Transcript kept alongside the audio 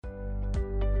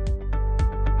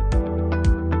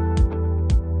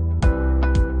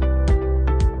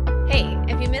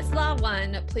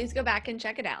please go back and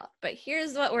check it out. But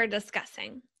here's what we're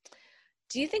discussing.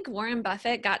 Do you think Warren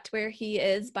Buffett got to where he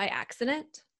is by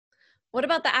accident? What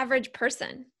about the average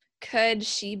person? Could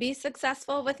she be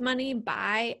successful with money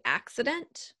by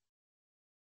accident?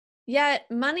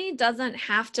 Yet money doesn't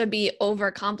have to be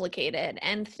overcomplicated,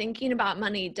 and thinking about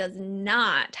money does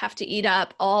not have to eat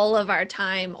up all of our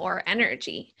time or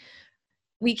energy.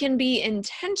 We can be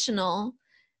intentional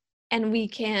and we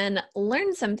can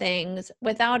learn some things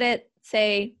without it,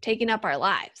 say, taking up our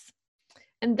lives.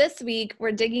 And this week,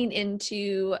 we're digging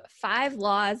into 5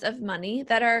 laws of money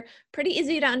that are pretty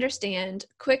easy to understand,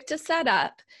 quick to set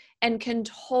up, and can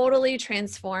totally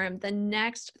transform the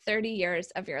next 30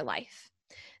 years of your life.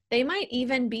 They might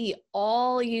even be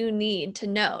all you need to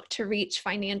know to reach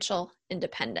financial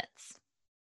independence.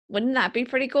 Wouldn't that be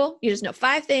pretty cool? You just know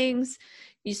 5 things,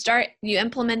 you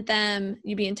implement them,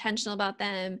 you be intentional about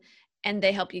them, and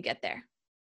they help you get there.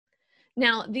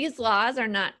 Now, these laws are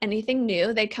not anything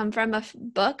new. They come from a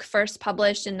book first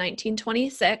published in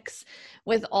 1926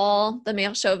 with all the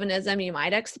male chauvinism you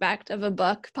might expect of a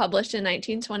book published in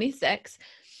 1926.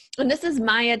 And this is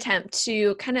my attempt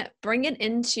to kind of bring it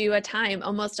into a time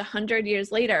almost 100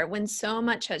 years later when so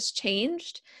much has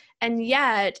changed, and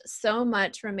yet so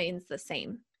much remains the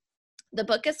same. The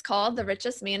book is called The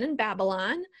Richest Man in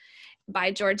Babylon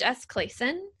by George S.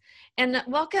 Clason. And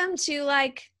welcome to,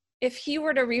 if he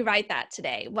were to rewrite that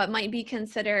today, what might be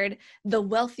considered the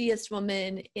wealthiest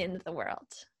woman in the world.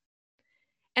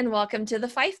 And welcome to the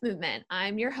Fife Movement.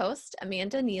 I'm your host,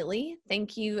 Amanda Neely.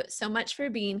 Thank you so much for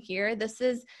being here. This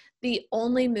is the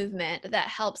only movement that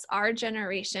helps our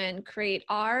generation create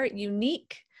our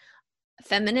unique,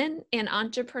 feminine, and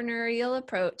entrepreneurial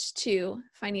approach to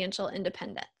financial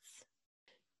independence.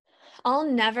 I'll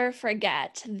never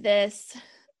forget this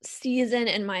season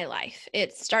in my life.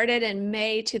 It started in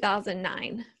May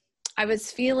 2009. I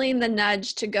was feeling the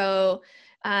nudge to go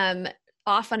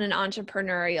off on an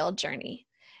entrepreneurial journey.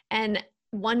 And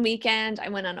one weekend I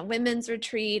went on a women's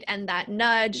retreat, and that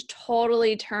nudge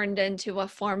totally turned into a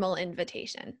formal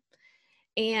invitation.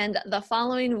 And the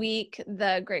following week,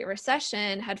 the Great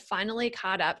Recession had finally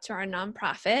caught up to our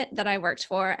nonprofit that I worked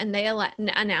for, and they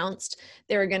announced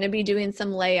they were going to be doing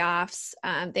some layoffs.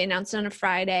 They announced on a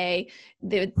Friday.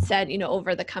 They said,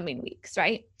 over the coming weeks,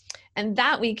 right? And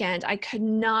that weekend, I could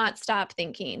not stop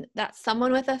thinking that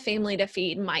someone with a family to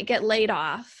feed might get laid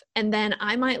off, and then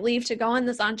I might leave to go on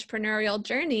this entrepreneurial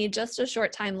journey just a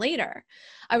short time later.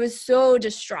 I was so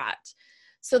distraught.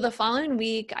 So the following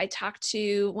week, I talked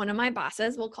to one of my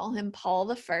bosses, we'll call him Paul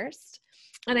the First,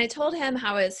 and I told him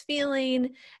how I was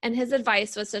feeling, and his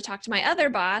advice was to talk to my other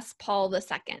boss, Paul the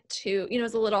Second, who,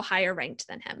 is a little higher ranked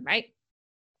than him, right?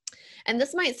 And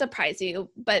this might surprise you,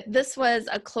 but this was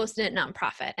a close-knit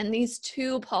nonprofit, and these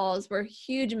 2 Pauls were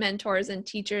huge mentors and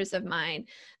teachers of mine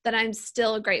that I'm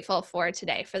still grateful for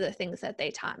today for the things that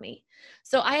they taught me.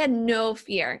 So I had no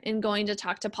fear in going to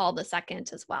talk to Paul the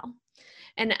Second as well.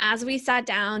 And as we sat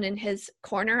down in his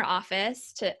corner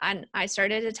office, I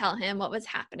started to tell him what was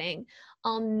happening.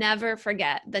 I'll never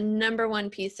forget the number one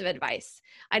piece of advice.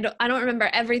 I don't remember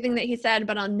everything that he said,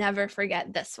 but I'll never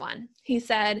forget this one. He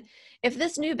said, if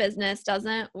this new business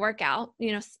doesn't work out,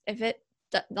 if it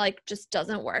just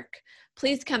doesn't work,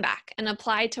 please come back and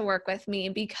apply to work with me,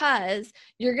 because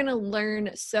you're going to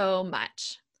learn so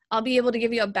much. I'll be able to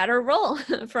give you a better role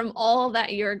from all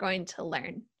that you're going to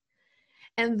learn.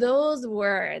 And those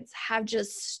words have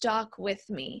just stuck with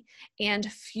me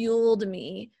and fueled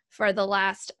me for the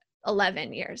last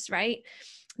 11 years, right?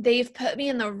 They've put me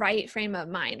in the right frame of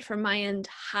mind for my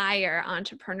entire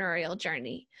entrepreneurial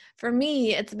journey. For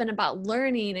me, it's been about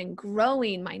learning and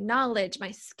growing my knowledge,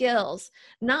 my skills,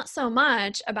 not so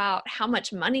much about how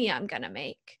much money I'm going to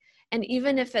make. And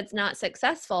even if it's not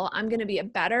successful, I'm going to be a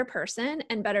better person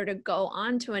and better to go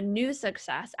on to a new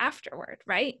success afterward,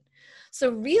 right?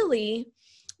 So really,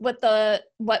 what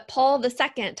Paul the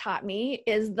Second taught me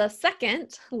is the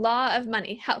second law of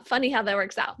money. How funny how that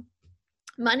works out.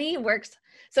 Money works.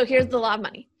 So here's the law of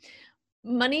money.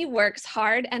 Money works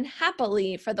hard and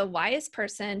happily for the wise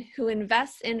person who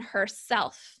invests in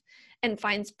herself and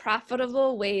finds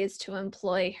profitable ways to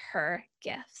employ her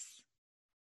gifts.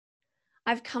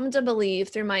 I've come to believe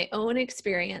through my own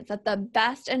experience that the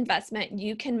best investment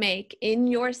you can make in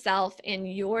yourself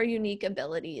and your unique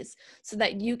abilities so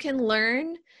that you can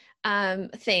learn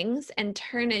things and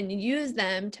turn and use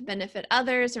them to benefit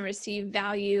others and receive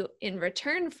value in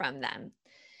return from them.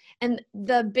 And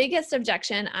the biggest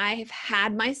objection I've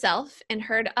had myself and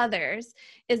heard others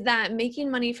is that making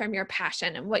money from your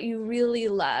passion and what you really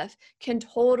love can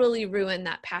totally ruin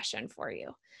that passion for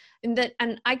you.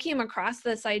 And I came across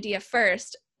this idea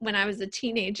first when I was a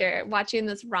teenager watching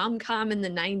this rom-com in the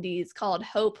 90s called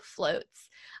Hope Floats.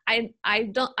 I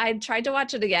tried to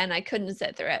watch it again. I couldn't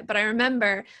sit through it, but I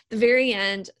remember the very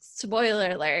end,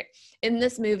 spoiler alert, in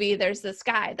this movie, there's this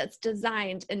guy that's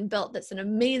designed and built this an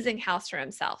amazing house for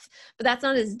himself, but that's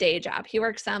not his day job. He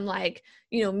works some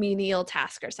menial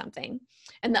task or something.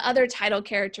 And the other title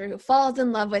character who falls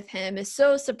in love with him is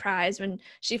so surprised when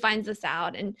she finds this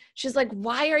out. And she's like,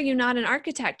 why are you not an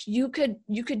architect? You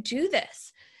could do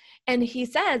this. And he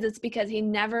says it's because he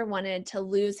never wanted to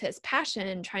lose his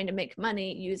passion trying to make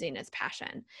money using his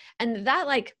passion. And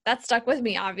that stuck with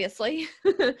me, obviously.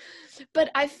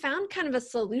 But I found kind of a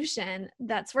solution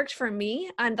that's worked for me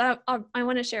and that I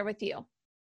want to share with you.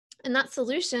 And that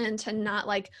solution to not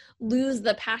lose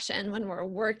the passion when we're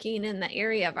working in the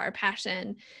area of our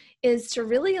passion is to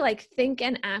really think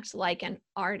and act like an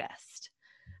artist.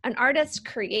 An artist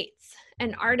creates.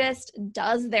 An artist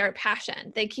does their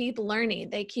passion. They keep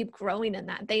learning. They keep growing in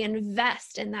that. They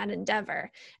invest in that endeavor.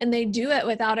 And they do it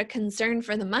without a concern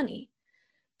for the money.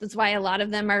 That's why a lot of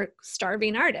them are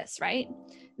starving artists, right?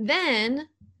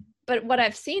 But what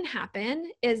I've seen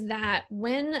happen is that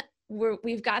when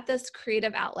we've got this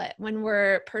creative outlet, when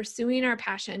we're pursuing our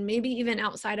passion, maybe even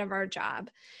outside of our job,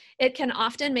 it can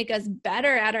often make us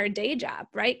better at our day job,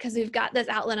 right? Because we've got this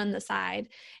outlet on the side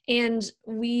and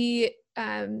we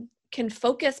can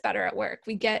focus better at work.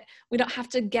 We don't have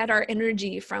to get our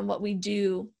energy from what we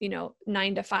do,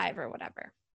 9 to 5 or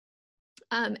whatever.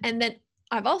 And then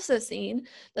I've also seen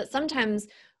that sometimes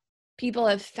people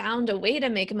have found a way to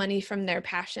make money from their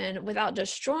passion without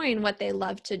destroying what they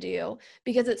love to do,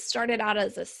 because it started out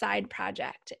as a side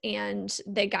project and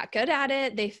they got good at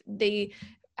it. They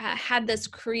had this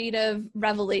creative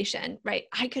revelation, right?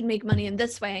 I could make money in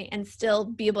this way and still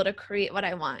be able to create what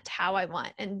I want, how I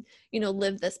want, and,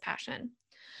 live this passion.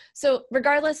 So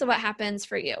regardless of what happens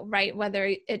for you, right?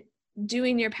 Whether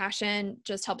doing your passion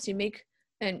just helps you make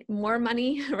more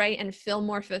money, right? And feel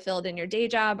more fulfilled in your day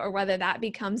job, or whether that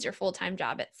becomes your full-time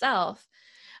job itself,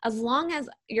 as long as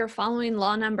you're following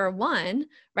law number 1,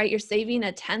 right? You're saving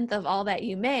 1/10 of all that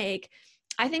you make.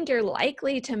 I think you're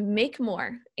likely to make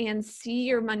more and see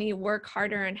your money work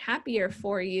harder and happier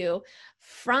for you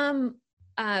from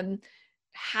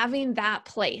having that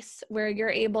place where you're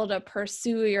able to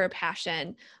pursue your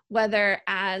passion, whether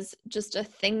as just a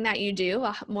thing that you do,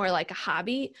 more like a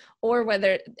hobby, or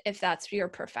whether if that's your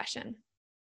profession.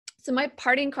 So my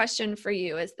parting question for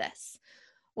you is this: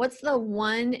 what's the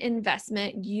one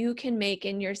investment you can make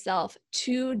in yourself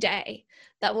today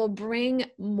that will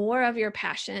bring more of your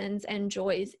passions and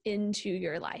joys into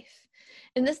your life?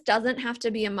 And this doesn't have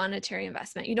to be a monetary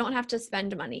investment. You don't have to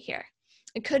spend money here.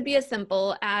 It could be as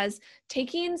simple as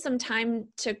taking some time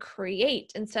to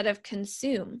create instead of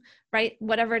consume, right?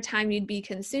 Whatever time you'd be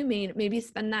consuming, maybe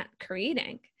spend that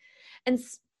creating. And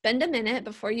spend a minute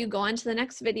before you go on to the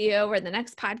next video or the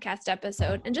next podcast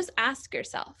episode and just ask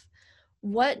yourself,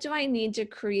 what do I need to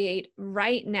create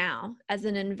right now as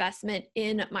an investment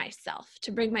in myself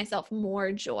to bring myself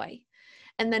more joy?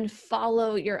 And then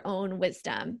follow your own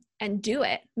wisdom and do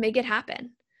it, make it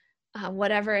happen,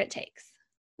 whatever it takes.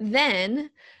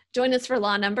 Then join us for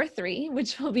law number 3,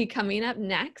 which will be coming up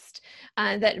next,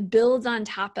 that builds on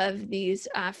top of these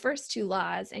first 2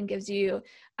 laws and gives you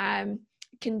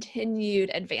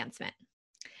continued advancement.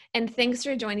 And thanks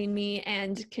for joining me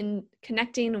and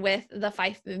connecting with the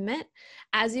Fife movement.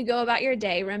 As you go about your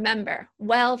day, remember,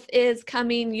 wealth is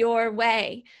coming your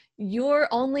way. Your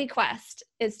only quest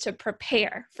is to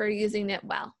prepare for using it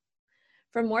well.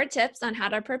 For more tips on how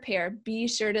to prepare, be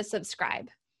sure to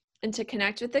subscribe. And to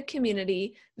connect with the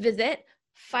community, visit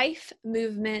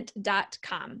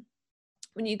fifemovement.com.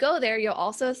 When you go there, you'll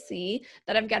also see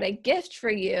that I've got a gift for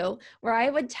you where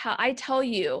I tell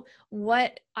you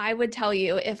what I would tell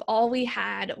you if all we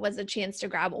had was a chance to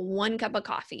grab 1 cup of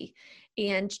coffee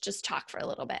and just talk for a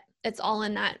little bit. It's all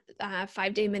in that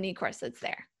 5-day mini course that's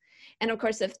there. And of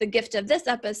course, if the gift of this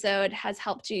episode has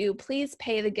helped you, please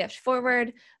pay the gift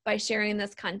forward by sharing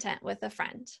this content with a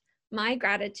friend. My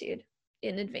gratitude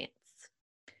in advance.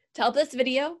 To help this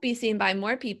video be seen by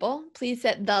more people, please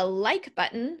hit the like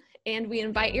button, and we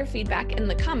invite your feedback in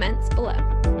the comments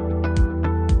below.